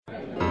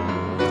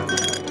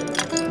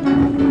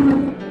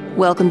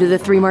Welcome to the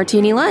Three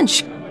Martini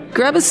Lunch.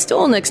 Grab a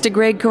stool next to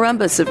Greg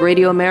Columbus of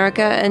Radio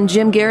America and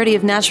Jim Garrity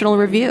of National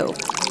Review.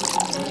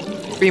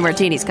 Three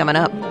Martinis coming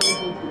up.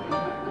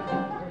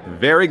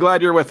 Very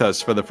glad you're with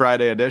us for the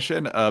Friday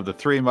edition of the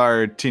Three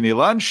Martini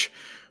Lunch.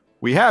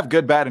 We have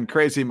good, bad, and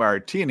crazy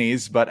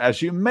martinis, but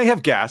as you may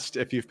have guessed,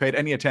 if you've paid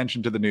any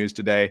attention to the news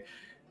today,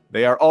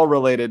 they are all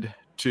related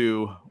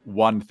to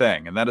one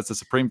thing, and that is the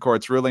Supreme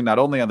Court's ruling not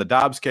only on the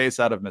Dobbs case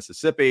out of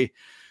Mississippi,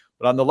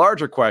 but on the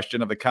larger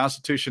question of the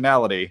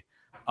constitutionality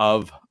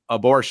of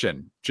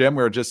abortion. Jim,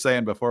 we were just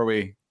saying before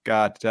we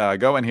got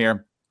going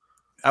here,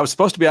 I was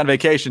supposed to be on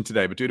vacation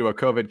today, but due to a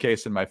COVID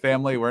case in my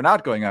family, we're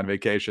not going on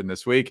vacation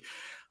this week.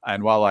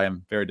 And while I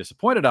am very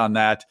disappointed on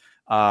that,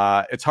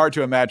 it's hard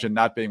to imagine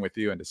not being with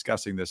you and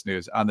discussing this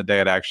news on the day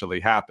it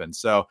actually happened.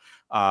 So,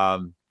 I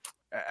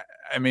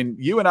mean,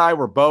 you and I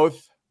were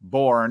both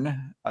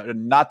born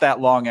not that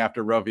long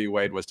after Roe v.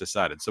 Wade was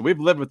decided. So we've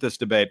lived with this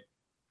debate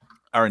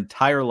our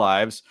entire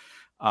lives.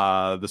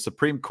 The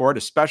Supreme Court,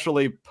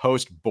 especially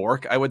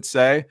post-Bork, I would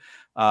say,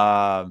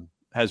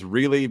 has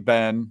really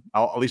been,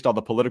 at least all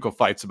the political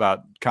fights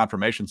about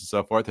confirmations and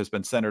so forth, has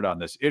been centered on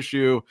this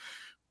issue.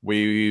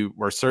 We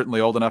were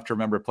certainly old enough to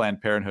remember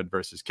Planned Parenthood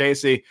versus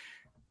Casey.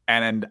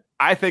 And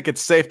I think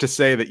it's safe to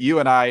say that you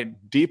and I,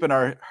 deep in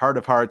our heart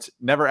of hearts,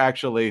 never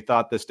actually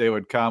thought this day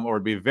would come or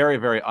would be very,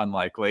 very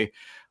unlikely.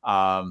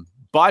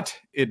 But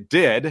it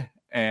did.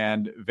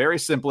 And very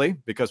simply,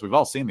 because we've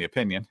all seen the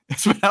opinion,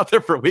 it's been out there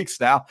for weeks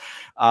now.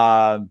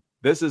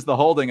 This is the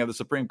holding of the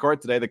Supreme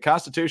Court today. The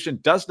Constitution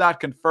does not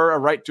confer a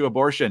right to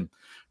abortion.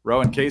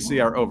 Roe and Casey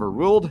are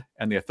overruled,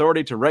 and the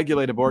authority to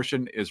regulate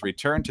abortion is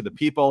returned to the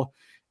people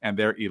and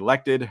their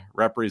elected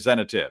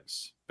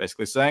representatives.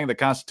 Basically saying the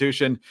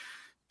Constitution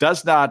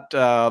does not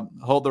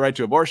hold the right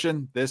to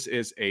abortion. This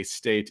is a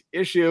state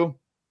issue.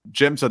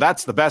 Jim, so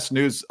that's the best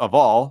news of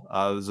all.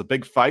 There's a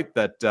big fight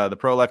that the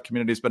pro-life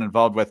community has been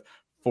involved with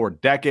for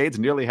decades,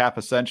 nearly half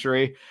a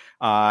century.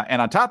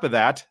 And on top of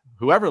that,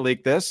 whoever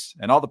leaked this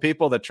and all the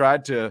people that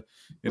tried to,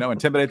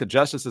 intimidate the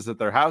justices at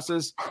their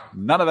houses,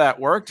 none of that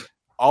worked.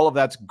 All of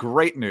that's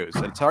great news.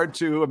 It's hard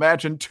to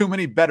imagine too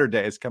many better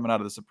days coming out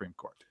of the Supreme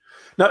Court.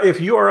 Now, if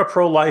you are a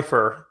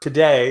pro-lifer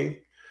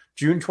today,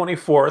 June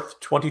 24th,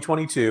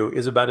 2022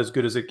 is about as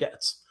good as it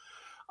gets.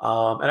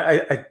 And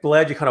I'm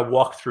glad you kind of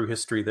walked through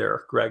history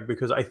there, Greg,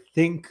 because I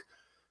think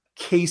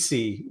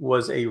Casey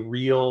was a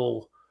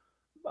real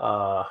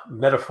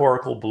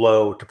metaphorical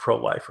blow to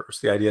pro-lifers.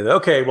 The idea that,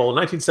 okay, well, in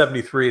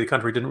 1973, the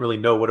country didn't really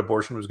know what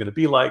abortion was going to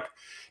be like.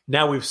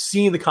 Now we've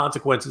seen the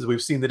consequences.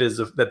 We've seen that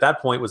at that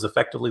point was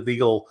effectively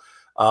legal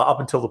up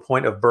until the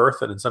point of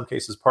birth, and in some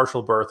cases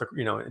partial birth,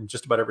 in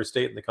just about every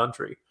state in the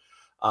country.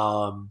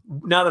 Now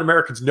that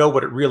Americans know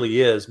what it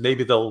really is,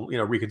 maybe they'll,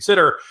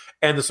 reconsider.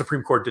 And the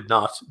Supreme Court did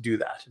not do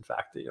that. In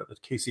fact,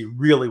 that Casey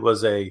really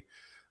was a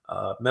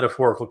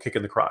metaphorical kick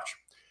in the crotch.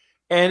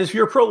 And if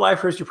you're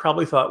pro-lifers, you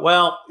probably thought,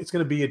 well, it's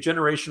going to be a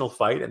generational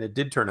fight. And it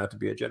did turn out to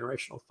be a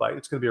generational fight.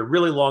 It's going to be a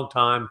really long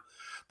time.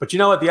 But you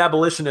know what? The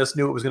abolitionists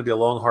knew it was going to be a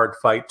long, hard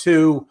fight,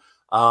 too.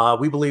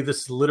 We believe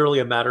this is literally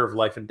a matter of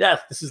life and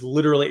death. This is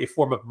literally a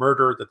form of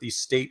murder that the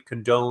state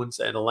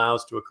condones and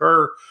allows to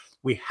occur.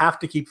 We have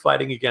to keep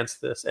fighting against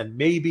this. And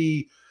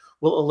maybe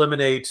we'll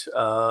eliminate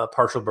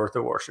partial birth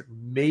abortion.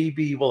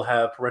 Maybe we'll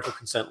have parental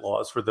consent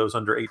laws for those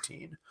under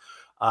 18.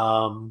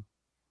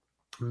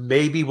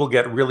 Maybe we'll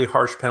get really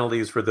harsh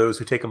penalties for those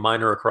who take a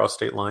minor across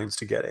state lines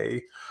to get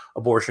a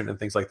abortion and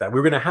things like that.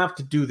 We're going to have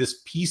to do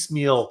this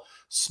piecemeal,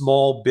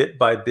 small bit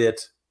by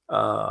bit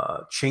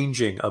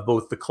changing of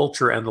both the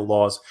culture and the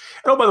laws.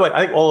 And oh, by the way,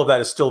 I think all of that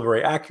is still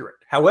very accurate.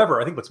 However,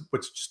 I think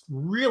what's just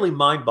really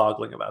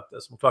mind-boggling about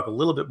this, we'll talk a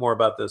little bit more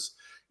about this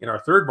in our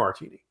third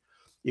martini.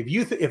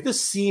 If this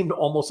seemed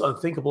almost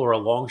unthinkable or a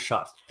long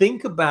shot,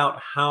 think about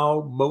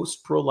how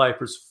most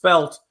pro-lifers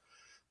felt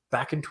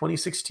back in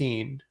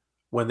 2016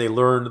 when they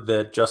learned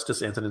that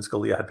Justice Antonin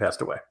Scalia had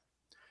passed away.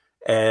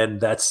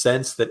 And that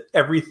sense that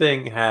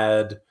everything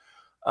had,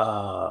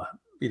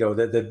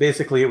 that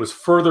basically it was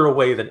further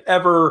away than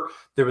ever.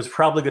 There was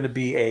probably going to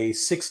be a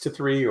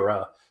 6-3 or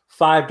a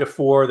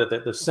 5-4,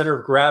 that the center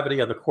of gravity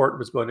on the court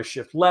was going to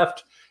shift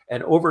left,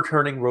 and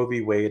overturning Roe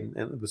v. Wade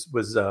and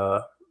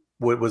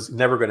was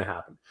never going to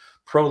happen.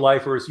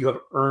 Pro-lifers, you have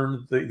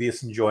earned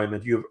this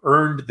enjoyment. You have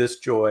earned this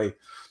joy.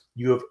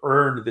 You have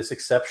earned this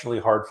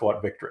exceptionally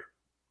hard-fought victory.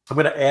 I'm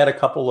going to add a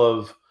couple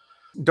of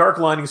dark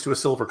linings to a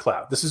silver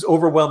cloud. This is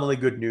overwhelmingly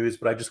good news,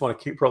 but I just want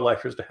to keep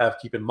pro-lifers to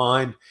keep in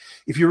mind.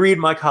 If you read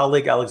my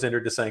colleague Alexander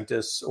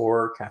DeSanctis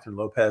or Catherine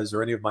Lopez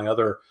or any of my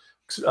other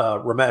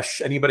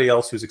Ramesh, anybody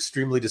else who's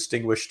extremely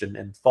distinguished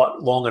and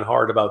thought long and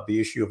hard about the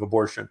issue of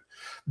abortion,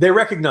 they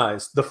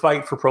recognize the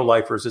fight for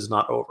pro-lifers is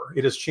not over.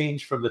 It has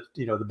changed from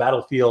the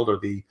battlefield or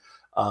the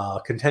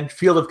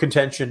field of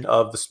contention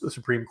of the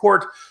Supreme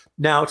Court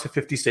now to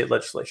 50 state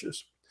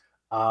legislatures.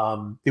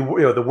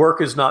 The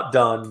work is not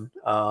done.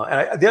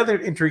 And the other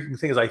intriguing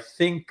thing is, I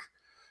think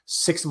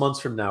 6 months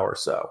from now or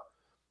so,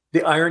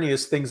 the irony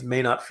is things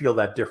may not feel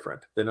that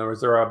different. In other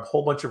words, there are a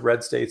whole bunch of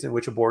red states in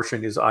which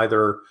abortion is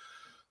either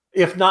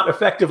if not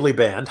effectively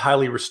banned,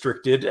 highly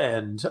restricted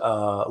and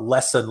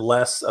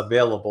less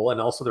available.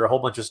 And also there are a whole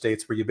bunch of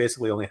states where you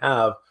basically only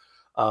have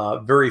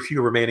very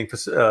few remaining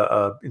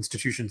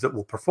institutions that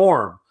will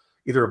perform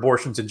either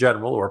abortions in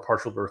general or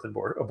partial birth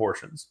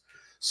abortions.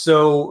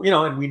 So,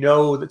 and we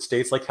know that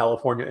states like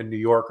California and New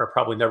York are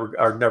probably never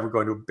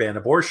going to ban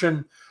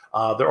abortion.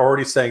 They're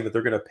already saying that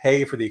they're going to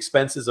pay for the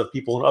expenses of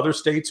people in other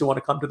states who want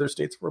to come to their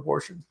states for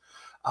abortion.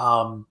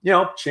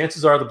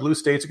 Chances are the blue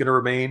states are going to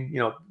remain,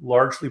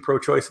 largely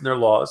pro-choice in their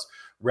laws.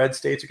 Red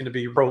states are going to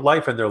be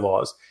pro-life in their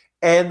laws.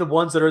 And the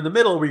ones that are in the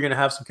middle, we're going to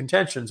have some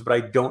contentions, but I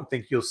don't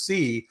think you'll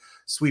see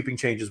sweeping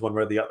changes one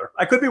way or the other.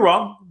 I could be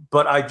wrong,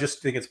 but I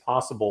just think it's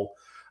possible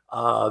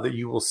that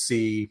you will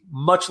see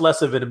much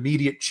less of an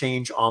immediate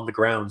change on the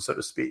ground, so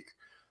to speak,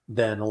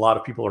 than a lot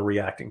of people are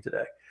reacting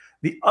today.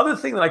 The other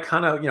thing that I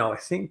kind of, I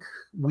think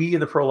we in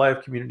the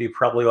pro-life community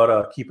probably ought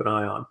to keep an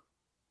eye on.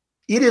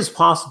 It is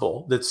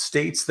possible that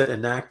states that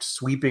enact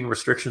sweeping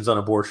restrictions on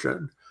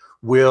abortion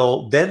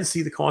will then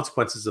see the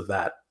consequences of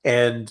that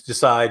and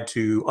decide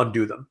to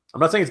undo them. I'm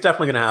not saying it's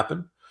definitely going to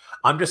happen.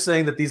 I'm just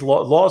saying that these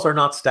laws are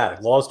not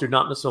static. Laws do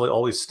not necessarily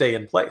always stay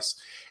in place.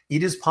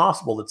 It is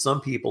possible that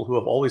some people who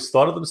have always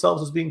thought of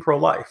themselves as being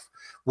pro-life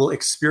will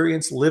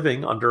experience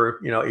living under,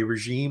 a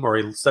regime or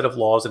a set of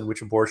laws in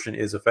which abortion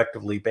is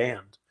effectively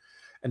banned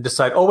and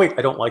decide, oh, wait,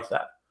 I don't like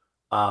that.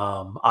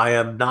 I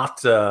am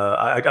not,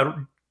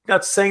 I'm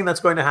not saying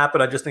that's going to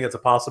happen. I just think it's a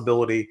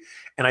possibility.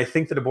 And I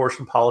think that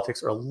abortion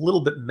politics are a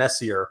little bit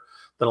messier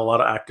than a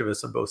lot of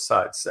activists on both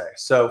sides say.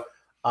 So,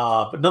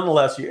 but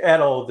nonetheless, you add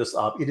all of this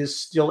up, it is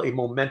still a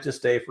momentous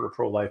day for the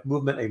pro-life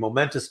movement, a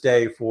momentous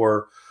day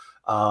for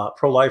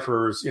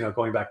pro-lifers,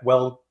 going back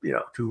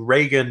to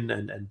Reagan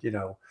and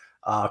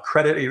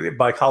credit.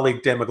 My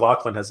colleague Dan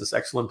McLaughlin has this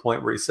excellent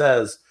point where he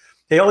says,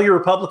 hey, all you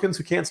Republicans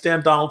who can't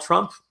stand Donald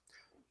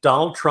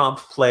Trump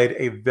played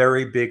a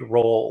very big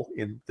role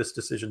in this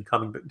decision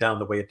coming down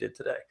the way it did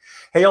today.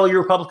 Hey, all you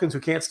Republicans who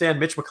can't stand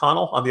Mitch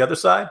McConnell on the other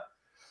side,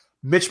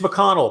 Mitch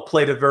McConnell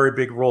played a very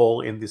big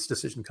role in this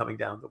decision coming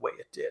down the way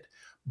it did.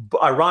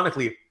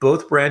 Ironically,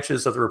 both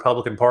branches of the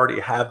Republican Party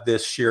have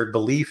this shared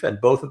belief,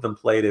 and both of them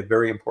played a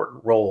very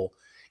important role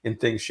in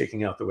things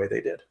shaking out the way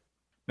they did.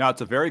 Now,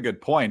 it's a very good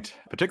point,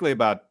 particularly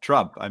about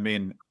Trump. I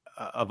mean,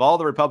 of all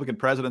the Republican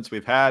presidents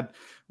we've had,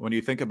 when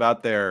you think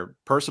about their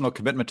personal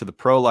commitment to the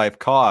pro-life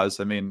cause,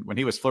 I mean, when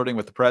he was flirting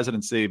with the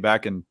presidency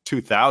back in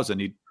 2000,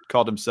 he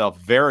called himself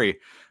very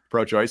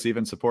pro-choice,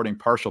 even supporting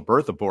partial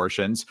birth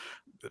abortions,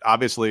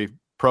 obviously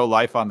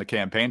pro-life on the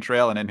campaign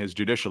trail and in his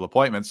judicial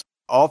appointments.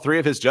 All three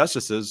of his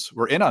justices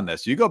were in on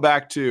this. You go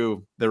back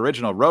to the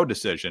original Roe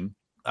decision,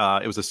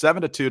 it was a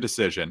 7-2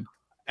 decision.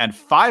 And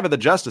 5 of the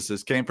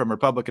justices came from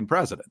Republican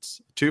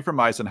presidents, 2 from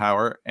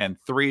Eisenhower and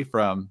 3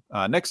 from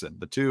Nixon.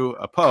 The 2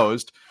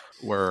 opposed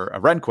were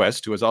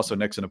Rehnquist, who was also a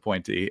Nixon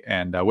appointee,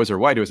 and Whizzer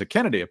White, who was a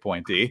Kennedy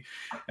appointee.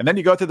 And then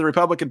you go through the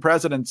Republican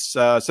presidents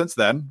since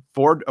then.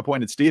 Ford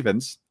appointed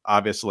Stevens,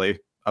 obviously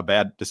a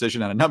bad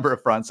decision on a number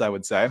of fronts, I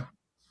would say.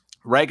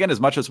 Reagan, as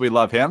much as we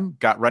love him,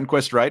 got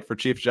Rehnquist right for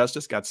Chief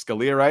Justice, got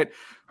Scalia right.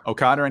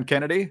 O'Connor and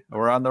Kennedy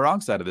were on the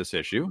wrong side of this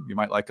issue. You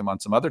might like them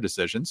on some other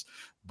decisions.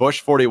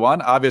 Bush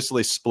 41,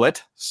 obviously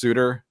split.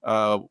 Souter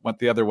went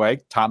the other way.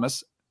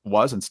 Thomas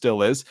was and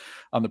still is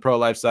on the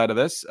pro-life side of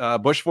this.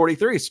 Bush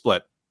 43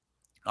 split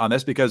on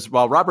this because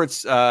while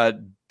Roberts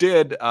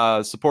did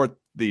support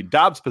the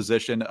Dobbs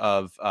position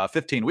of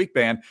 15-week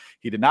ban,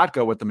 he did not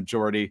go with the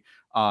majority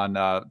on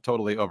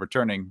totally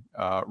overturning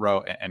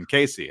Roe and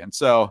Casey. And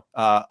so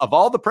of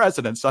all the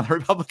presidents on the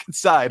Republican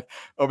side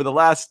over the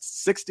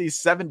last 60,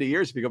 70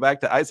 years, if you go back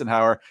to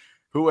Eisenhower,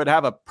 who would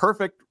have a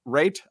perfect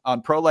rate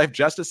on pro-life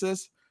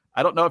justices,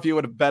 I don't know if you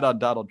would have bet on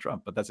Donald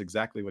Trump, but that's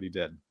exactly what he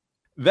did.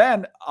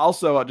 Then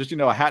also just,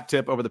 a hat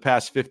tip over the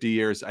past 50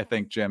 years, I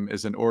think, Jim,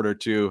 is in order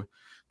to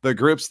the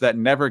groups that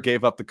never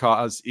gave up the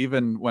cause,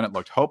 even when it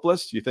looked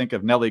hopeless. You think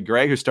of Nellie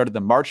Gray, who started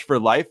the March for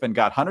Life and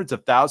got hundreds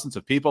of thousands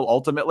of people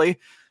ultimately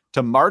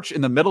to march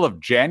in the middle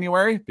of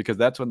January, because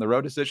that's when the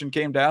Roe decision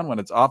came down, when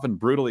it's often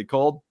brutally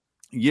cold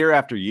year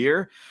after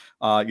year.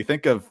 You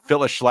think of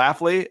Phyllis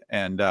Schlafly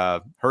and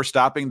her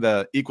stopping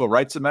the Equal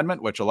Rights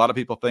Amendment, which a lot of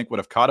people think would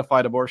have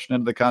codified abortion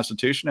into the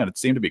Constitution, and it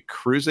seemed to be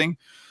cruising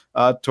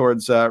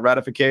towards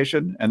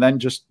ratification. And then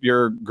just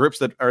your groups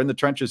that are in the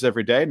trenches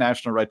every day,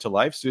 National Right to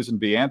Life, Susan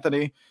B.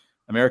 Anthony,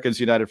 Americans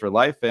United for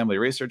Life, Family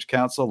Research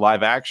Council,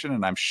 Live Action,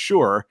 and I'm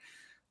sure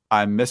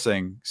I'm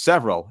missing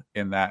several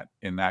in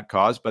that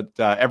cause. But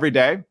every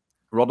day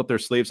rolled up their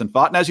sleeves and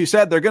fought. And as you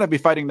said, they're going to be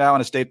fighting now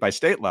on a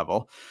state-by-state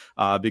level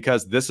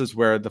because this is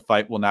where the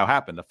fight will now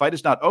happen. The fight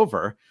is not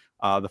over.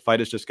 The fight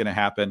is just going to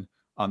happen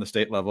on the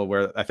state level,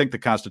 where I think the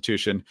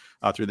Constitution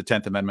through the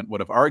 10th Amendment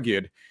would have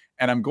argued.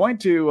 And I'm going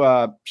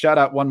to shout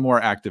out one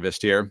more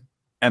activist here,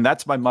 and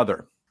that's my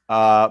mother.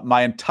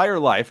 My entire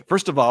life,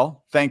 first of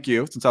all, thank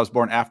you, since I was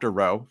born after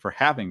Roe, for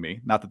having me.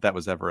 Not that that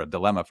was ever a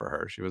dilemma for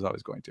her. She was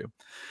always going to.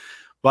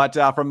 But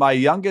from my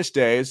youngest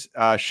days,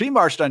 she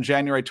marched on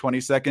January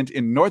 22nd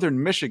in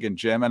northern Michigan,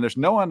 Jim, and there's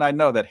no one I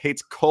know that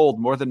hates cold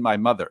more than my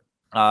mother.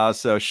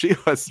 So she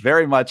was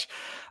very much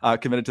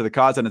committed to the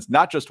cause, and it's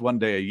not just one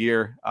day a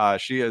year.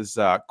 She is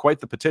quite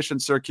the petition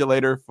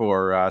circulator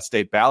for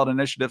state ballot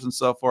initiatives and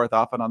so forth,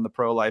 often on the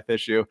pro-life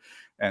issue.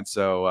 And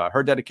so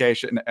her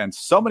dedication and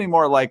so many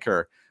more like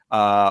her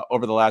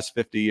over the last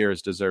 50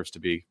 years deserves to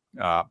be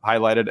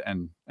highlighted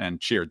and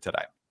cheered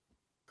today.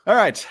 All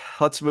right,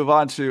 let's move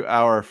on to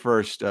our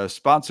first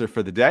sponsor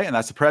for the day, and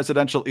that's the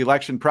Presidential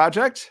Election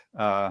Project.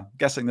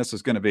 Guessing this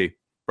is going to be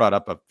brought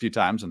up a few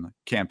times in the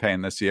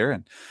campaign this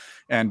year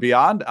and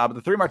beyond. But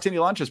the Three Martini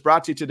Lunch is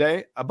brought to you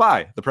today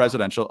by the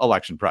Presidential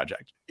Election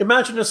Project.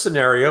 Imagine a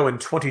scenario in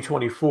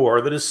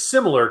 2024 that is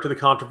similar to the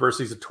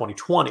controversies of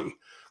 2020, with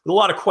a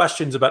lot of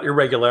questions about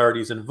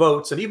irregularities in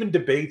votes and even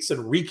debates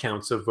and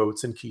recounts of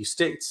votes in key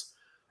states.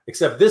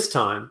 Except this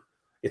time,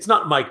 it's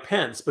not Mike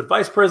Pence, but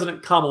Vice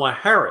President Kamala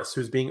Harris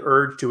who's being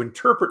urged to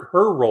interpret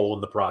her role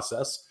in the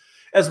process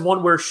as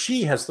one where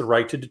she has the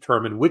right to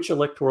determine which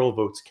electoral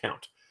votes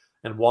count.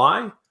 And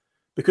why?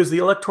 Because the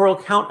Electoral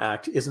Count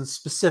Act isn't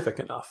specific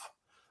enough.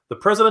 The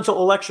Presidential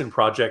Election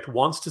Project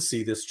wants to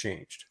see this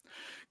changed.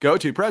 Go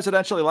to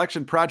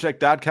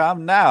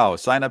presidentialelectionproject.com now.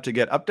 Sign up to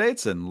get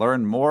updates and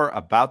learn more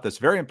about this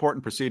very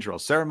important procedural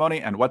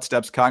ceremony and what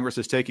steps Congress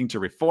is taking to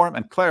reform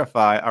and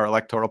clarify our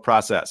electoral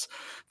process.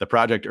 The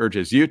project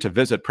urges you to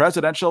visit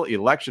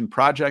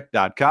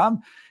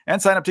presidentialelectionproject.com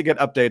and sign up to get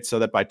updates so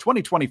that by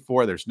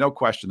 2024, there's no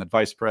question that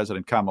Vice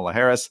President Kamala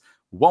Harris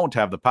won't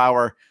have the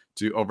power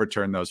to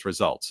overturn those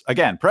results.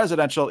 Again,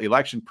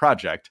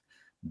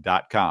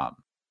 presidentialelectionproject.com.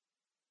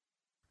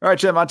 All right,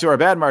 Jim, on to our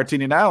bad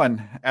martini now.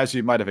 And as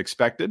you might have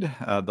expected,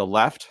 the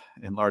left,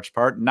 in large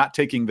part, not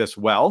taking this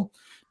well.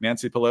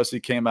 Nancy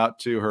Pelosi came out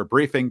to her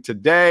briefing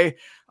today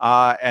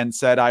and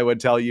said, I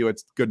would tell you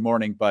it's good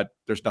morning, but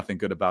there's nothing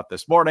good about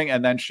this morning.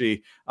 And then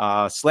she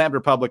slammed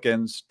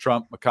Republicans,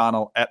 Trump,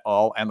 McConnell, et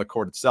al., and the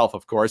court itself,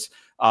 of course,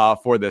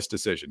 for this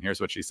decision. Here's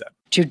what she said.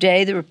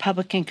 Today, the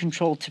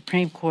Republican-controlled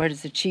Supreme Court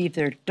has achieved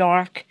their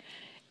dark,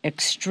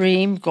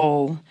 extreme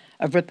goal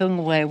of ripping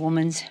away a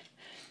woman's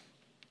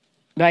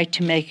right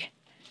to make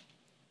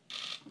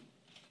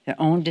their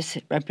own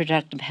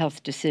reproductive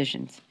health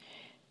decisions.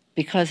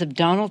 Because of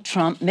Donald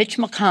Trump, Mitch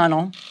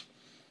McConnell,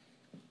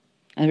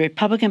 and the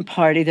Republican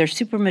Party, their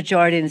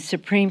supermajority in the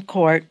Supreme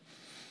Court,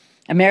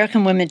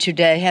 American women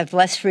today have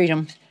less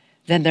freedom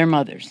than their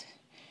mothers.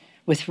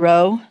 With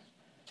Roe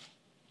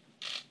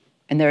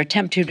and their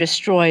attempt to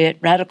destroy it,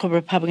 radical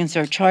Republicans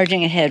are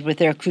charging ahead with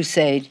their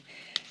crusade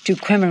to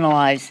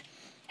criminalize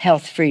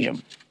health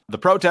freedom. The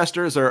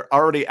protesters are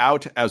already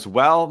out as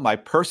well. My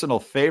personal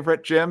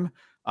favorite, Jim,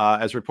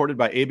 as reported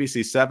by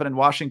ABC7 in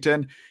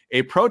Washington,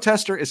 a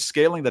protester is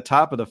scaling the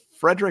top of the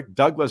Frederick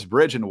Douglass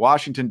Bridge in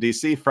Washington,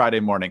 D.C. Friday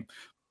morning.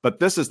 But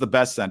this is the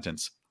best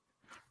sentence.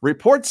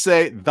 Reports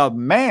say the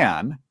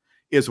man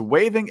is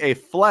waving a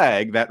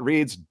flag that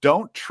reads,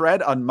 "Don't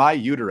tread on my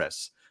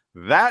uterus."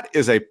 That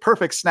is a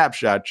perfect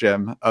snapshot,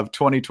 Jim, of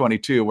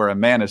 2022, where a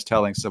man is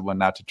telling someone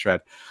not to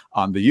tread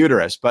on the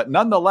uterus. But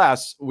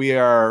nonetheless, we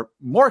are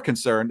more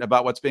concerned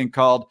about what's being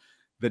called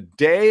the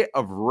Day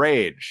of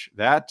Rage.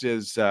 That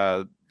is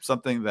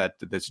something that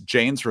this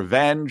Jane's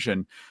Revenge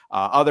and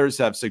others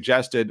have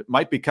suggested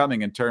might be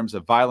coming in terms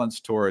of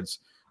violence towards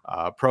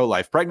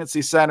pro-life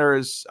pregnancy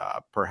centers,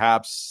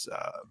 perhaps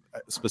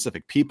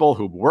specific people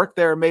who work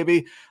there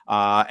maybe.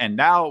 And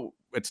now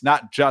it's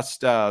not just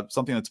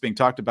something that's being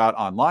talked about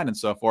online and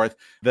so forth.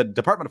 The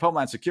Department of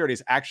Homeland Security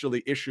is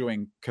actually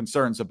issuing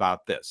concerns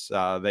about this.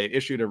 They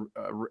issued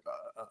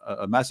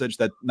a message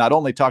that not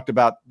only talked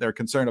about their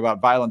concern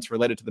about violence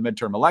related to the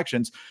midterm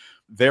elections,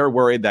 they're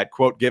worried that,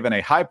 quote, given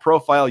a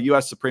high-profile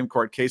U.S. Supreme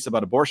Court case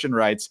about abortion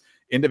rights,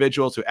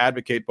 individuals who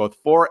advocate both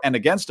for and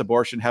against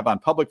abortion have on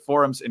public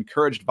forums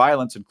encouraged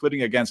violence,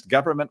 including against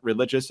government,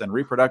 religious, and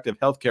reproductive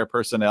health care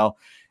personnel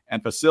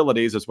and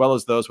facilities, as well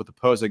as those with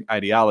opposing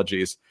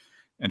ideologies.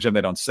 And Jim,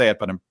 they don't say it,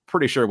 but I'm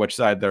pretty sure which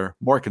side they're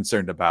more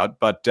concerned about.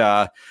 But,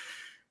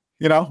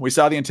 we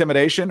saw the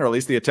intimidation, or at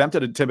least the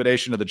attempted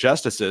intimidation of the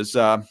justices.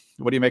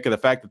 What do you make of the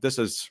fact that this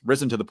has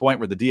risen to the point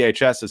where the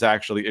DHS is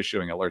actually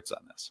issuing alerts on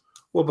this?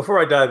 Well, before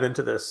I dive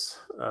into this,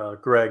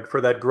 Greg,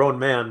 for that grown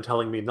man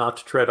telling me not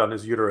to tread on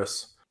his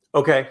uterus.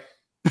 Okay.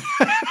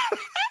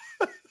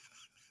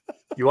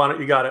 You want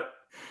it? You got it.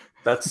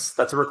 That's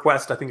a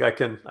request. I think I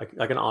can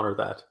honor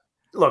that.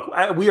 Look,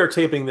 we are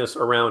taping this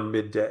around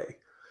midday.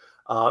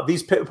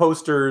 These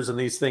posters and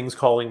these things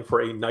calling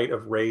for a night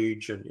of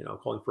rage and,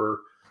 calling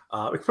for,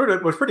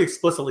 was pretty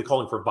explicitly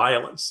calling for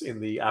violence in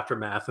the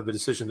aftermath of the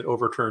decision that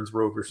overturns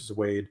Roe versus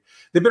Wade.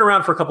 They've been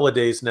around for a couple of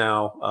days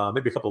now,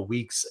 maybe a couple of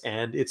weeks,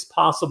 and it's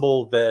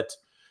possible that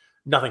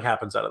nothing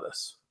happens out of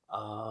this.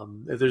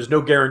 There's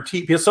no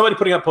guarantee, because somebody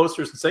putting up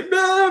posters and saying,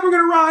 no, we're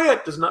going to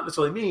riot, does not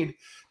necessarily mean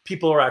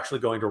people are actually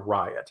going to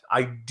riot.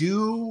 I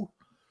do...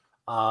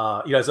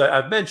 as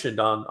I've mentioned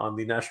on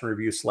the National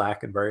Review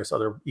Slack and various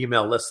other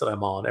email lists that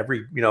I'm on,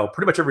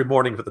 pretty much every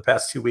morning for the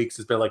past 2 weeks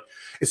has been like,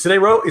 is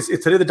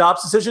today the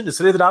Dobbs decision? Is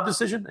today the Dobbs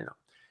decision?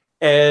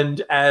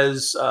 And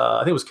as I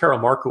think it was Carol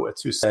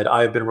Markowitz who said,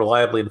 "I have been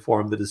reliably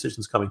informed the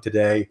decision's coming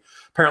today."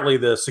 Apparently,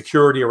 the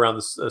security around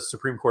the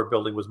Supreme Court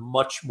building was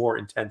much more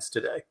intense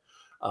today,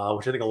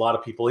 which I think a lot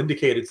of people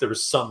indicated there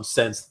was some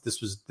sense that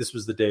this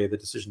was the day the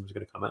decision was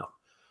going to come out.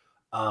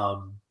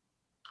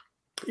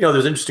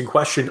 There's an interesting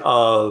question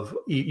of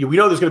we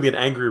know there's going to be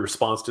an angry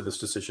response to this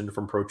decision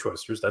from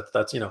pro-choicers.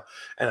 That's and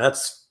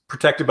that's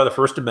protected by the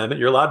First Amendment.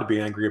 You're allowed to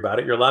be angry about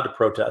it. You're allowed to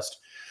protest.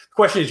 The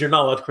question is, you're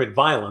not allowed to commit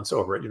violence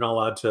over it. You're not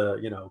allowed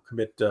to,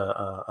 commit,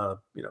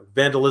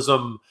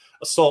 vandalism,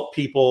 assault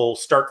people,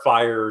 start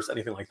fires,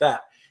 anything like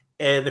that.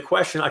 And the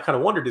question I kind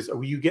of wondered is,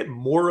 will you get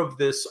more of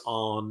this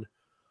on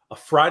a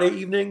Friday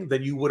evening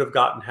than you would have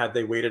gotten had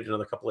they waited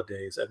another couple of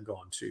days and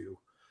gone to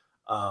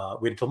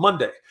wait until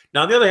Monday?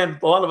 Now, on the other hand,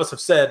 a lot of us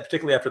have said,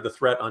 particularly after the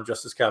threat on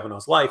Justice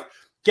Kavanaugh's life,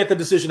 get the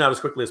decision out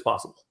as quickly as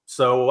possible.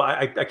 So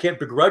I can't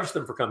begrudge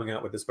them for coming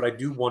out with this, but I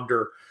do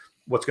wonder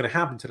what's going to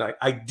happen tonight.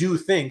 I do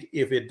think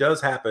if it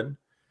does happen,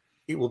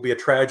 it will be a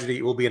tragedy,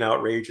 it will be an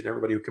outrage, and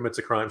everybody who commits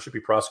a crime should be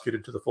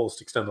prosecuted to the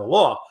fullest extent of the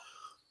law.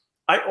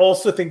 I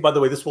also think, by the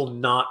way, this will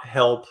not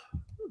help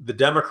the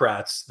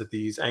Democrats that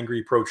these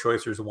angry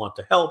pro-choicers want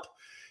to help,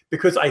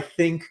 because I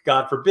think,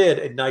 God forbid,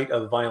 a night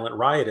of violent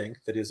rioting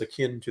that is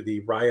akin to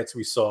the riots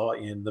we saw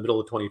in the middle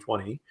of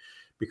 2020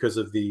 because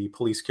of the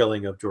police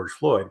killing of George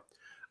Floyd,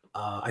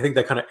 I think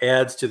that kind of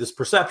adds to this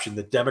perception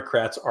that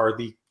Democrats are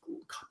the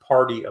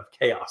party of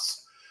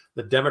chaos.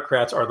 The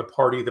Democrats are the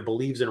party that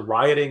believes in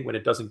rioting when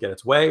it doesn't get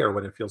its way or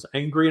when it feels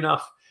angry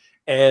enough.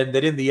 And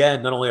that in the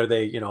end, not only are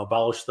they,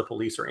 abolish the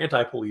police or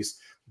anti-police,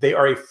 they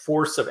are a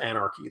force of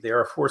anarchy. They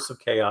are a force of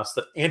chaos.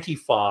 That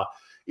Antifa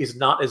is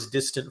not as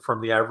distant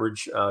from the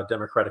average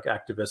Democratic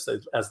activist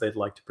as they'd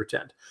like to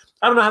pretend.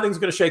 I don't know how things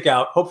are going to shake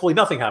out. Hopefully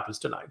nothing happens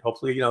tonight.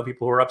 Hopefully,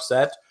 people who are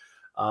upset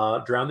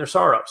drown their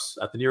sorrows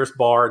at the nearest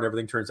bar and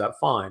everything turns out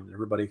fine. And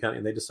everybody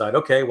and they decide,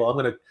 okay, well, I'm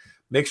going to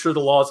make sure the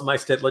laws of my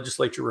state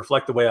legislature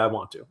reflect the way I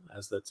want to,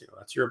 as that's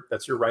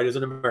your right as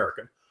an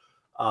American.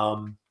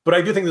 But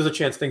I do think there's a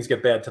chance things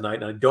get bad tonight,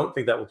 and I don't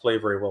think that will play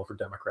very well for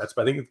Democrats.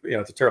 But I think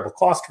it's a terrible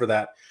cost for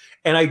that,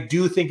 and I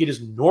do think it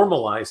is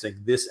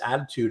normalizing this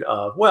attitude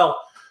of, well,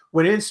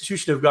 when an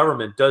institution of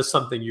government does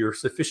something you're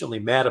sufficiently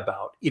mad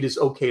about, it is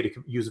okay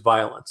to use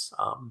violence.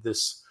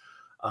 This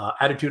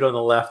attitude on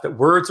the left that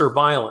words are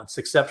violence,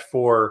 except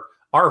for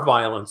our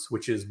violence,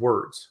 which is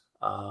words.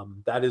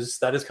 That is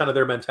kind of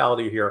their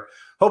mentality here.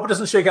 Hope it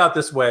doesn't shake out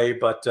this way,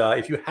 but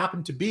if you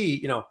happen to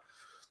be,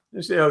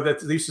 that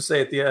they used to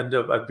say at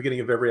the beginning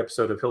of every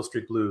episode of Hill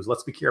Street Blues,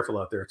 let's be careful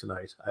out there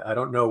tonight. I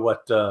don't know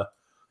what's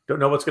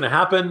going to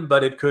happen,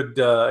 but it could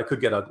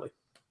get ugly.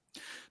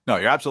 No,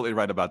 you're absolutely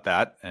right about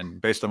that. And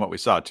based on what we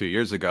saw 2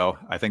 years ago,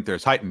 I think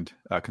there's heightened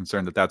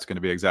concern that that's going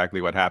to be exactly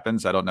what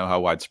happens. I don't know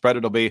how widespread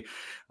it'll be.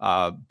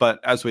 But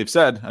as we've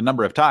said a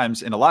number of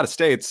times, in a lot of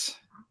states,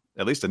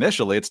 at least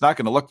initially, it's not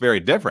going to look very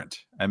different.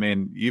 I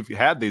mean, you've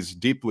had these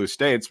deep blue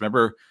states.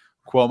 Remember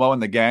Cuomo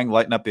and the gang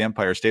lighting up the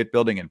Empire State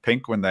Building in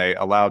pink when they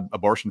allowed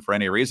abortion for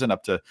any reason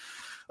up to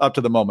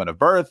the moment of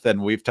birth.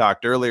 And we've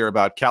talked earlier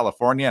about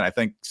California, and I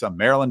think some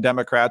Maryland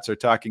Democrats are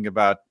talking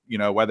about,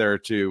 whether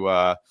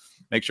to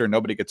make sure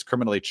nobody gets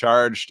criminally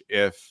charged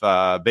if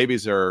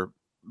babies are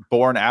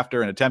born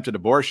after an attempted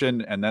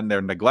abortion and then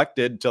they're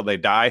neglected till they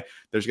die.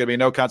 There's going to be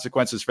no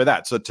consequences for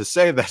that. So to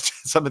say that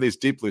some of these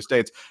deep blue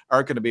states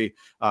are going to be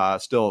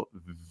still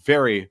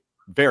very,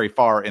 very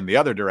far in the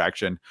other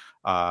direction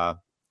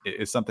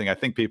is something I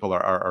think people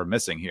are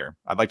missing here.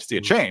 I'd like to see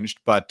it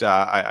changed, but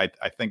I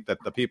think that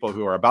the people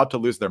who are about to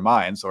lose their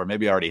minds, or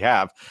maybe already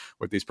have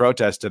with these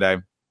protests today,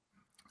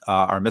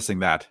 are missing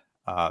that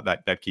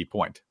key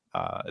point.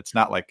 It's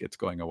not like it's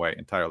going away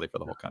entirely for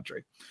the whole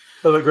country.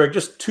 So, Greg,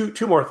 just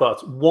two more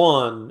thoughts.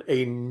 One,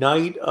 a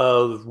night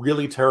of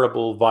really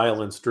terrible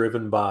violence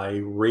driven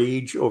by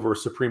rage over a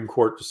Supreme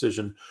Court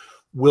decision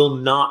will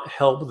not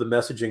help the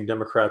messaging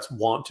Democrats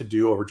want to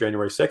do over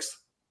January 6th.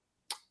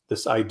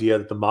 This idea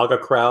that the MAGA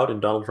crowd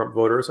and Donald Trump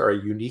voters are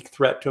a unique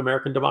threat to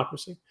American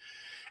democracy.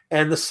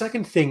 And the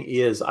second thing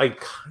is, I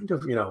kind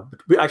of,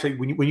 actually,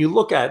 when you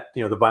look at,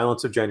 the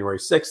violence of January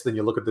 6th, then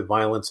you look at the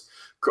violence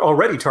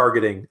already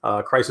targeting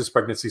crisis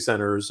pregnancy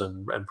centers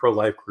and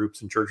pro-life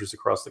groups and churches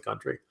across the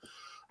country.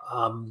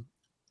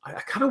 I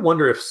kind of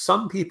wonder if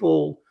some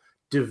people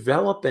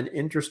develop an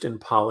interest in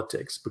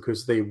politics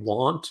because they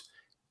want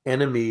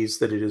enemies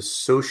that it is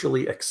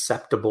socially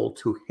acceptable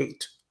to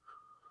hate.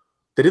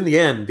 That in the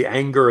end, the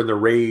anger and the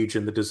rage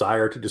and the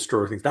desire to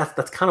destroy things,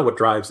 that's kind of what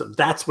drives them.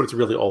 That's what it's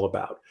really all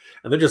about.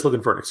 And they're just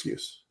looking for an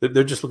excuse.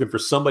 They're just looking for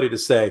somebody to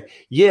say,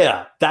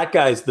 yeah, that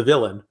guy's the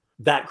villain.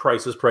 That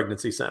crisis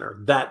pregnancy center,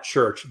 that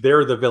church,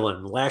 they're the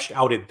villain. Lash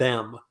out at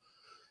them.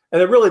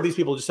 And then really these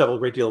people just have a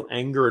great deal of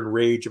anger and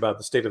rage about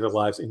the state of their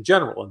lives in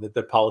general, and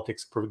that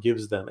politics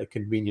gives them a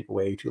convenient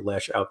way to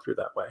lash out through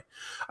that way.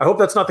 I hope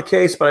that's not the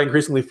case, but I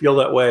increasingly feel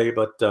that way.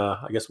 But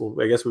I guess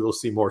we will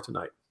see more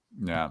tonight.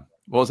 Yeah.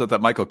 What was it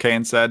that Michael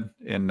Caine said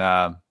in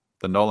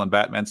the Nolan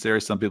Batman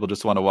series. Some people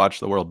just want to watch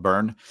the world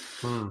burn.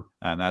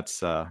 And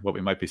that's what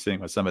we might be seeing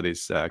with some of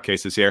these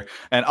cases here.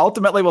 And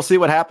ultimately, we'll see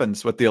what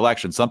happens with the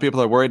election. Some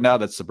people are worried now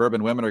that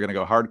suburban women are going to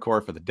go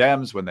hardcore for the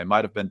Dems when they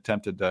might have been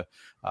tempted to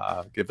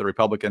give the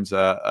Republicans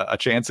a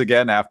chance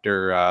again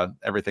after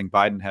everything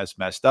Biden has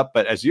messed up.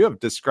 But as you have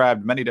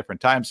described many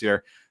different times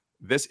here,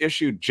 this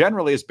issue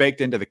generally is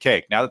baked into the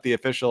cake. Now that the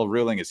official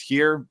ruling is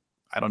here,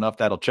 I don't know if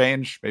that'll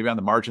change, maybe on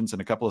the margins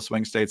in a couple of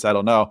swing states. I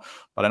don't know.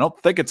 But I don't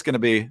think it's going to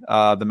be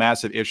the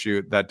massive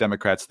issue that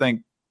Democrats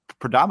think,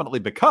 predominantly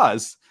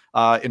because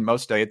in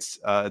most states,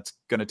 it's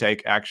going to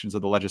take actions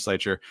of the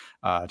legislature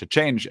to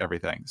change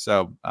everything.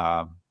 So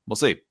we'll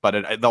see.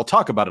 But they'll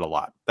talk about it a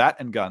lot. That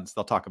and guns,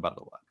 they'll talk about it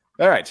a lot.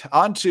 All right,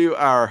 on to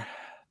our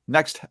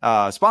next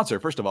sponsor,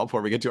 first of all,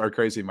 before we get to our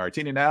crazy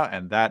martini now,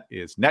 and that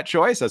is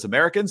NetChoice. As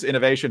Americans,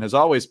 innovation has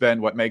always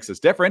been what makes us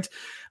different.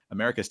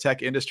 America's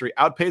tech industry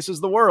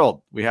outpaces the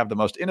world. We have the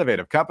most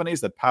innovative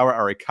companies that power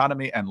our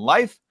economy and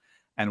life.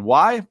 And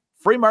why?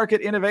 Free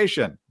market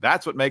innovation.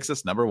 That's what makes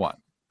us number one.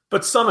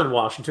 But some in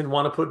Washington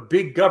want to put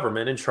big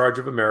government in charge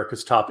of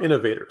America's top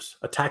innovators,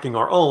 attacking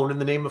our own in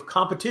the name of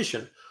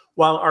competition,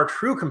 while our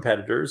true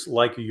competitors,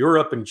 like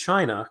Europe and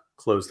China,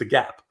 close the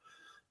gap.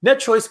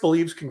 NetChoice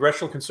believes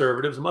congressional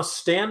conservatives must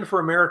stand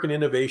for American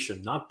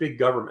innovation, not big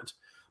government,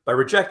 by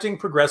rejecting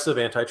progressive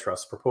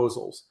antitrust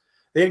proposals.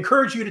 They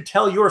encourage you to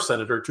tell your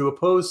senator to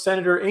oppose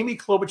Senator Amy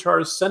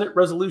Klobuchar's Senate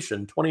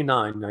Resolution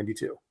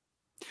 2992.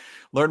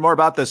 Learn more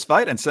about this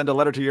fight and send a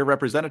letter to your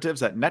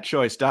representatives at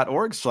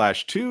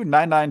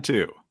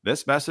netchoice.org/2992.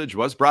 This message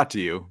was brought to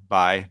you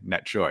by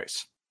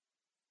NetChoice.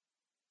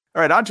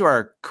 All right, on to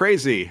our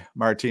crazy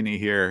martini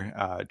here,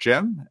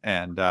 Jim.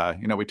 And,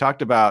 we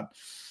talked about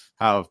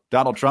how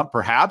Donald Trump,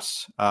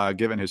 perhaps,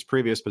 given his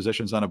previous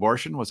positions on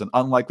abortion, was an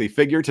unlikely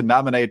figure to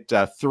nominate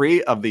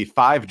 3 of the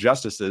 5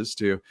 justices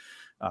to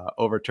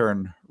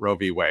overturn Roe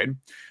v. Wade.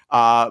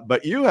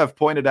 But you have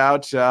pointed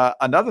out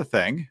another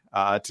thing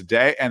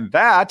today, and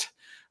that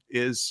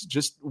is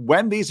just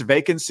when these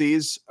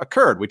vacancies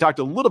occurred. We talked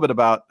a little bit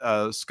about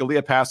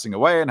Scalia passing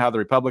away and how the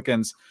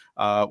Republicans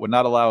would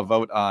not allow a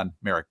vote on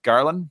Merrick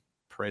Garland.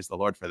 Praise the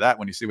Lord for that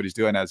when you see what he's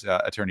doing as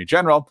Attorney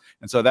General.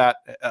 And so that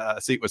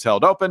seat was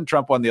held open.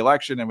 Trump won the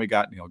election, and we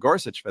got Neil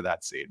Gorsuch for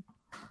that seat.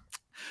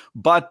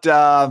 But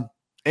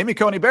Amy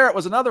Coney Barrett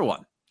was another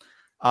one.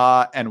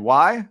 And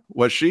why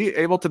was she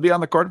able to be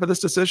on the court for this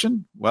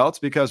decision? Well, it's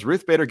because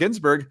Ruth Bader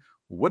Ginsburg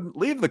wouldn't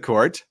leave the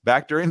court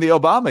back during the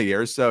Obama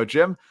years. So,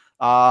 Jim,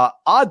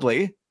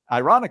 oddly,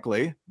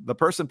 ironically, the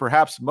person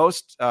perhaps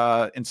most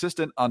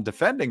insistent on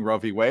defending Roe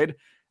v. Wade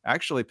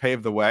actually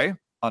paved the way,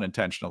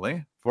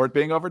 unintentionally, for it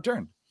being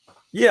overturned.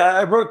 Yeah,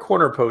 I wrote a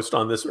corner post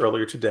on this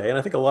earlier today, and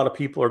I think a lot of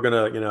people are going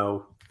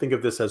to, think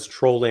of this as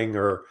trolling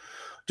or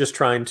just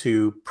trying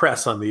to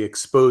press on the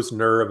exposed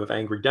nerve of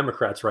angry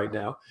Democrats right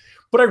now.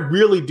 But I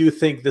really do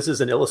think this is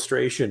an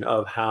illustration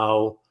of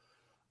how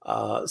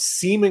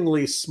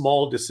seemingly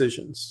small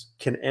decisions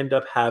can end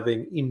up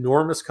having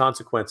enormous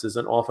consequences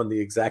and often the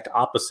exact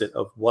opposite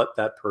of what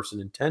that person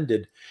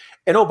intended.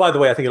 And oh, by the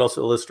way, I think it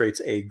also illustrates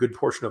a good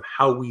portion of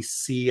how we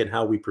see and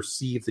how we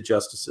perceive the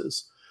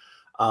justices.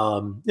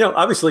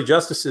 Obviously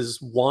justices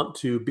want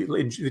to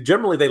be,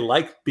 generally they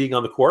like being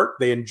on the court.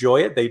 They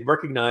enjoy it. They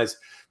recognize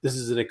this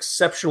is an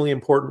exceptionally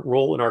important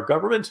role in our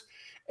government.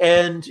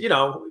 And,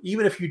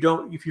 even if you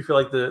feel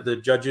like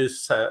the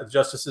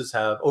justices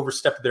have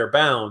overstepped their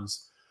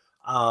bounds,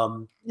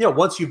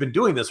 once you've been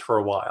doing this for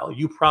a while,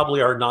 you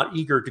probably are not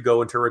eager to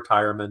go into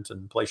retirement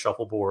and play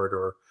shuffleboard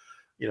or,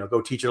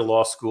 go teach at a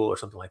law school or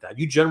something like that.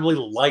 You generally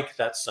like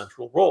that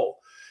central role.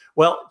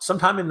 Well,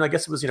 sometime in, I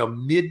guess it was,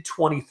 mid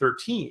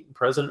 2013,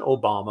 President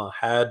Obama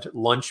had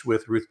lunch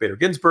with Ruth Bader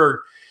Ginsburg.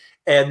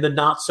 And the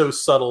not so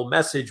subtle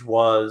message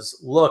was,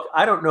 look,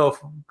 I don't know if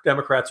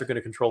Democrats are going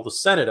to control the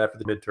Senate after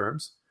the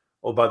midterms.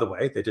 Oh, by the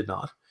way, they did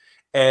not.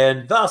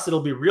 And thus,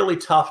 it'll be really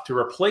tough to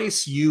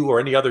replace you or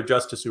any other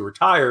justice who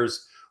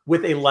retires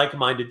with a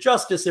like-minded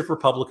justice if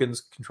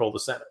Republicans control the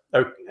Senate.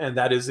 And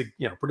that is,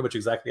 pretty much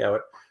exactly how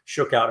it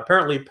shook out.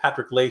 Apparently,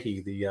 Patrick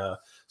Leahy, the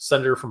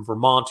senator from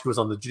Vermont who was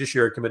on the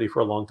Judiciary Committee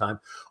for a long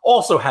time,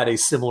 also had a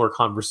similar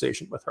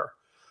conversation with her.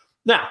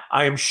 Now,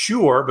 I am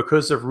sure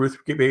because of Ruth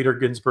Bader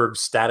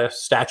Ginsburg's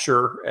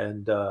stature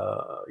and,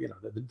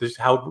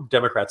 how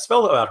Democrats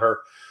felt about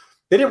her,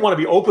 they didn't want to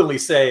be openly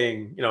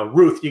saying,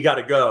 Ruth, you got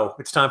to go.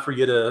 It's time for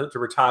you to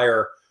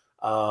retire.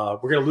 We're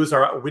going to lose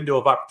our window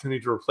of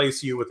opportunity to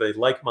replace you with a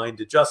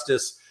like-minded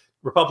justice.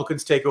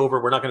 Republicans take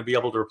over. We're not going to be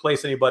able to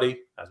replace anybody,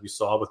 as we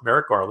saw with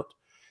Merrick Garland.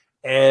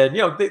 And,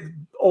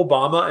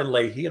 Obama and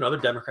Leahy and other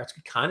Democrats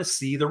could kind of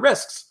see the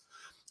risks.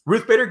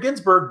 Ruth Bader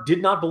Ginsburg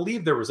did not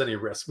believe there was any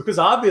risk because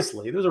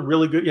obviously there was a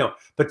really good,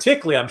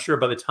 particularly I'm sure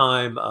by the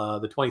time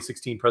the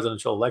 2016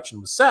 presidential election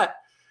was set,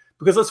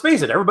 because let's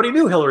face it, everybody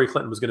knew Hillary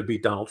Clinton was going to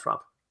beat Donald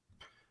Trump,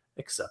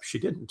 except she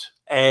didn't.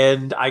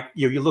 And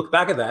you look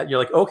back at that, and you're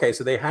like, okay,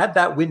 so they had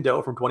that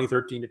window from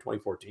 2013 to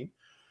 2014.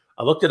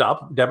 I looked it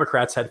up.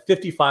 Democrats had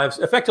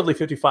effectively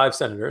 55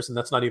 senators, and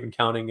that's not even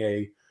counting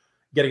a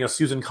getting a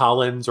Susan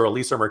Collins or a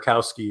Lisa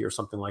Murkowski or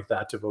something like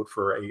that to vote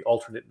for a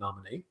alternate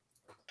nominee.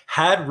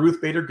 Had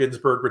Ruth Bader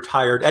Ginsburg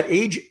retired at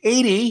age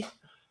 80,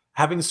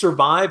 having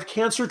survived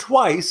cancer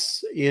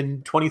twice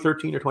in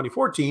 2013 or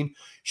 2014,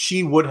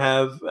 she would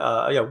have,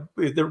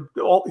 they're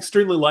all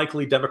extremely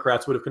likely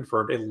Democrats would have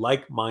confirmed a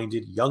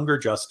like-minded younger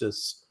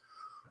justice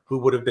who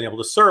would have been able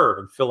to serve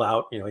and fill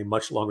out, a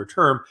much longer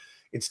term,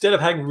 instead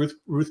of having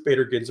Ruth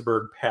Bader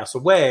Ginsburg pass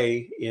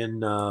away in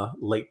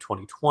late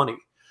 2020.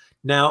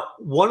 Now,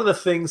 one of the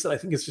things that I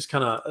think is just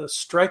kind of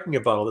striking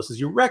about all this is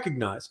you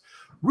recognize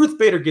Ruth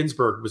Bader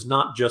Ginsburg was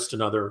not just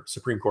another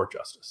Supreme Court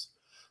justice.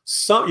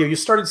 You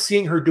started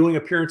seeing her doing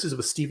appearances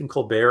with Stephen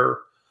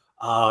Colbert.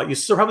 You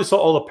probably saw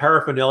all the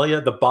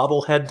paraphernalia, the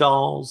bobblehead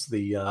dolls,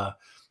 the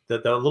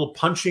little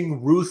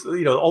punching Ruth,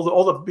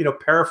 all the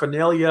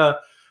paraphernalia,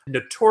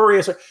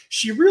 notorious.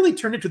 She really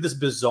turned into this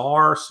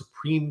bizarre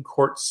Supreme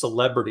Court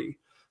celebrity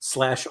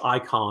 /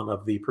 icon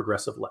of the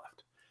progressive left.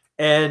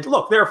 And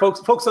look, there are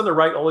folks on the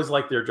right always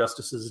like their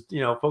justices.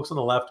 Folks on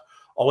the left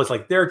always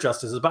like their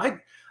justices. But I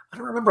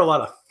don't remember a lot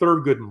of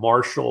Thurgood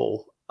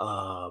Marshall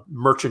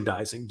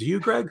merchandising. Do you,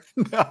 Greg?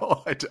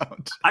 No, I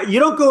don't. You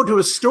don't go to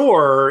a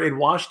store in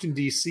Washington,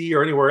 D.C.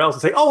 or anywhere else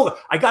and say, oh,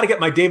 I got to get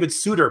my David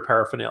Souter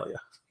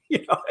paraphernalia.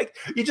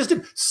 You just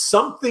did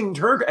something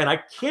turned, and I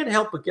can't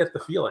help but get the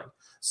feeling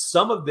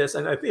some of this,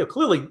 and I think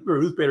clearly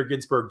Ruth Bader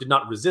Ginsburg did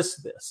not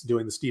resist this,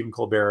 doing the Stephen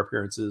Colbert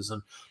appearances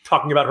and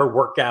talking about her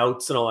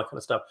workouts and all that kind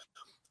of stuff.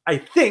 I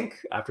think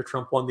after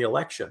Trump won the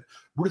election,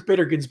 Ruth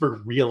Bader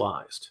Ginsburg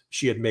realized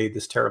she had made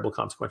this terrible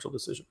consequential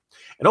decision.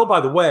 And oh,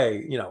 by the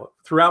way,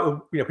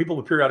 throughout, people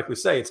would periodically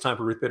say it's time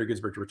for Ruth Bader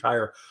Ginsburg to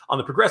retire on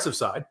the progressive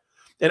side.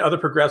 And other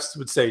progressives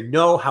would say,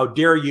 no, how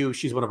dare you?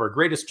 She's one of our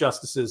greatest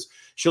justices.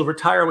 She'll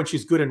retire when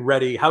she's good and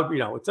ready,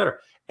 et cetera.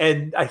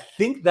 And I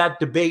think that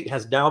debate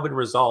has now been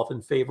resolved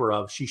in favor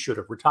of she should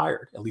have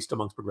retired, at least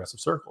amongst progressive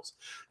circles.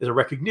 There's a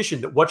recognition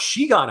that what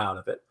she got out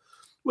of it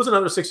was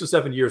another 6 or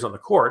 7 years on the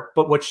court.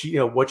 But what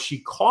she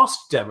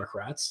cost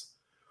Democrats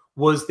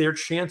was their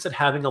chance at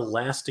having a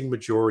lasting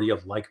majority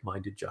of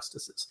like-minded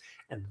justices.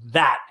 And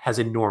that has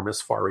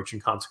enormous far-reaching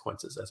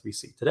consequences, as we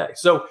see today.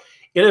 So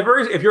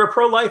if you're a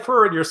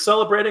pro-lifer and you're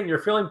celebrating, you're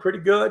feeling pretty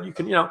good, you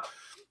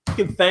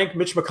can thank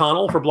Mitch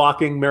McConnell for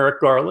blocking Merrick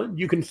Garland.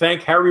 You can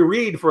thank Harry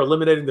Reid for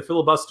eliminating the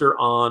filibuster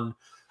on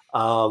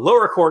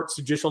lower court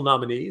judicial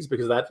nominees,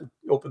 because that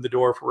opened the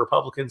door for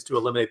Republicans to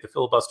eliminate the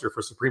filibuster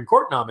for Supreme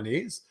Court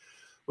nominees,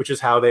 which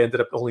is how they ended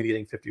up only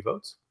needing 50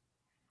 votes.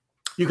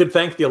 You could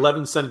thank the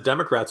 11 Senate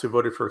Democrats who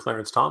voted for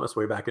Clarence Thomas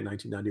way back in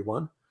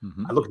 1991.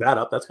 Mm-hmm. I looked that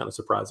up. That's kind of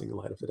surprising in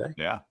light of today.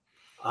 Yeah.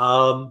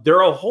 There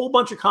are a whole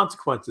bunch of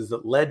consequences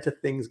that led to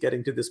things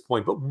getting to this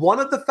point. But one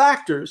of the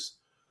factors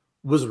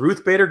was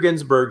Ruth Bader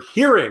Ginsburg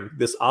hearing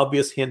this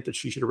obvious hint that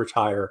she should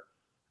retire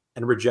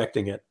and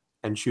rejecting it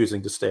and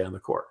choosing to stay on the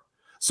court.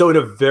 So in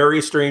a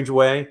very strange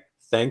way,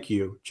 thank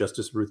you,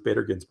 Justice Ruth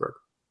Bader Ginsburg.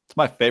 It's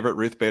my favorite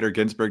Ruth Bader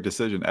Ginsburg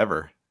decision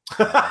ever.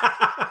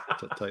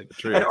 To tell you the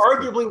truth. And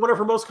arguably one of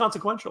her most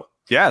consequential.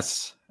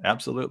 Yes,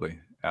 absolutely.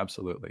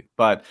 Absolutely.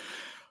 But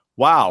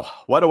wow,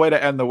 what a way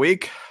to end the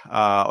week.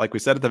 Like we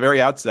said at the very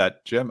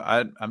outset, Jim,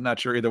 I'm not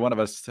sure either one of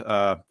us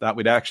thought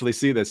we'd actually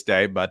see this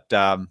day, but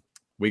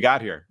we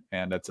got here,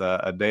 and it's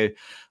a day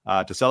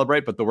to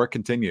celebrate, but the work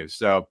continues.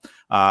 So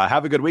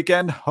have a good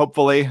weekend.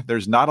 Hopefully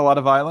there's not a lot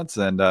of violence,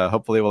 and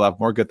hopefully we'll have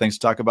more good things to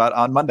talk about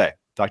on Monday.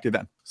 Talk to you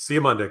then. See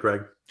you Monday,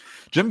 Greg.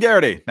 Jim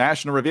Garrity,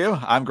 National Review.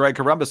 I'm Greg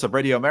Corombos of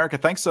Radio America.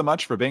 Thanks so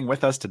much for being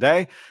with us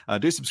today.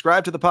 Do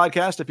subscribe to the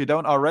podcast if you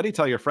don't already.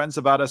 Tell your friends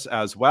about us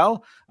as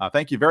well.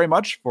 Thank you very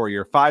much for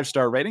your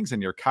 5-star ratings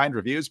and your kind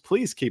reviews.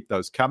 Please keep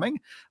those coming.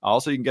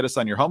 Also, you can get us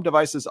on your home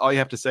devices. All you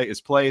have to say is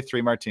play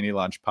 3 Martini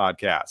Lunch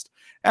podcast.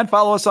 And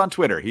follow us on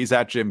Twitter. He's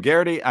at Jim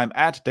Garrity. I'm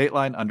at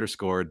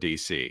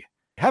Dateline_DC.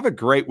 Have a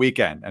great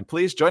weekend. And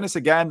please join us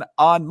again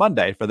on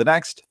Monday for the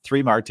next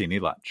 3 Martini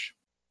Lunch.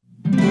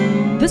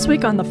 This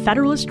week on the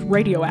Federalist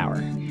Radio Hour.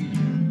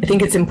 I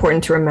think it's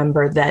important to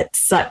remember that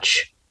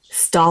such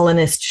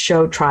Stalinist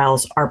show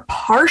trials are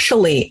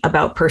partially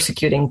about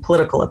persecuting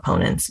political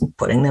opponents and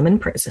putting them in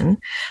prison,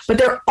 but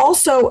they're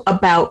also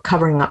about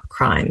covering up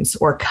crimes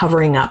or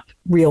covering up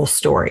real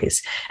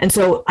stories. And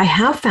so I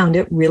have found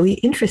it really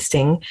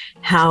interesting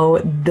how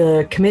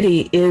the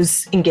committee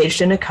is engaged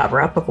in a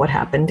cover-up of what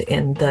happened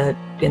in the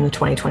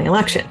 2020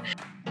 election.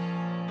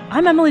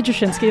 I'm Emily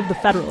Jashinsky of The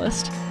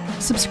Federalist.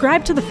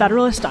 Subscribe to The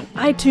Federalist on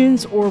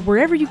iTunes or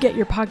wherever you get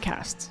your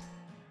podcasts.